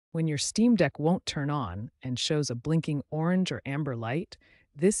When your Steam Deck won't turn on and shows a blinking orange or amber light,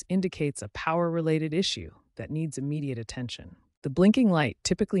 this indicates a power-related issue that needs immediate attention. The blinking light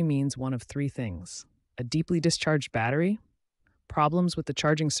typically means one of three things: a deeply discharged battery, problems with the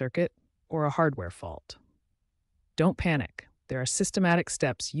charging circuit, or a hardware fault. Don't panic. There are systematic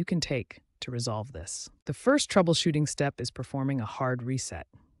steps you can take to resolve this. The first troubleshooting step is performing a hard reset.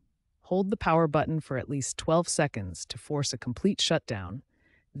 Hold the power button for at least 12 seconds to force a complete shutdown,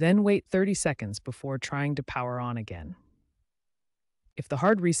 then wait 30 seconds before trying to power on again. If the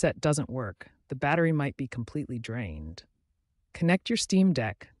hard reset doesn't work, the battery might be completely drained. Connect your Steam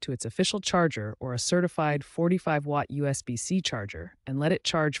Deck to its official charger or a certified 45-watt USB-C charger and let it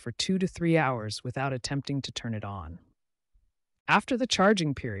charge for 2 to 3 hours without attempting to turn it on. After the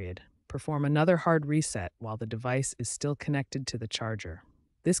charging period, perform another hard reset while the device is still connected to the charger.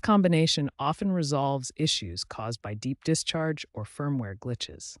 This combination often resolves issues caused by deep discharge or firmware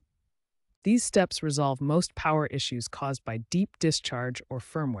glitches. These steps resolve most power issues caused by deep discharge or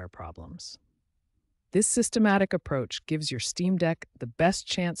firmware problems. This systematic approach gives your Steam Deck the best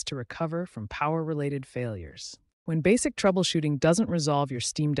chance to recover from power-related failures. When basic troubleshooting doesn't resolve your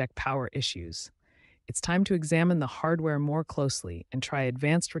Steam Deck power issues, it's time to examine the hardware more closely and try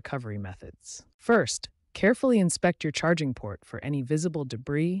advanced recovery methods. First, carefully inspect your charging port for any visible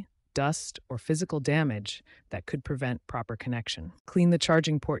debris, dust, or physical damage that could prevent proper connection. Clean the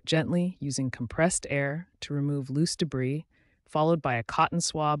charging port gently using compressed air to remove loose debris, followed by a cotton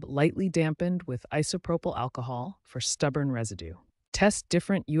swab lightly dampened with isopropyl alcohol for stubborn residue. Test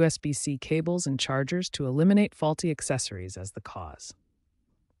different USB-C cables and chargers to eliminate faulty accessories as the cause.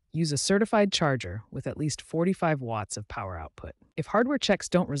 Use a certified charger with at least 45 watts of power output. If hardware checks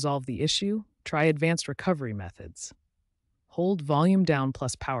don't resolve the issue, try advanced recovery methods. Hold volume down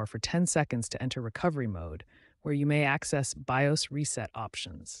plus power for 10 seconds to enter recovery mode, where you may access BIOS reset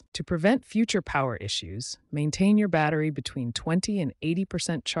options. To prevent future power issues, maintain your battery between 20 and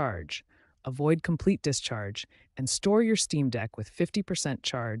 80% charge, avoid complete discharge, and store your Steam Deck with 50%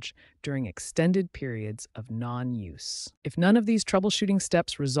 charge during extended periods of non-use. If none of these troubleshooting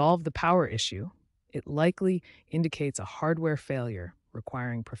steps resolve the power issue, it likely indicates a hardware failure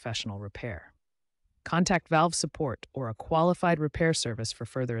requiring professional repair. Contact valve support or a qualified repair service for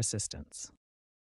further assistance.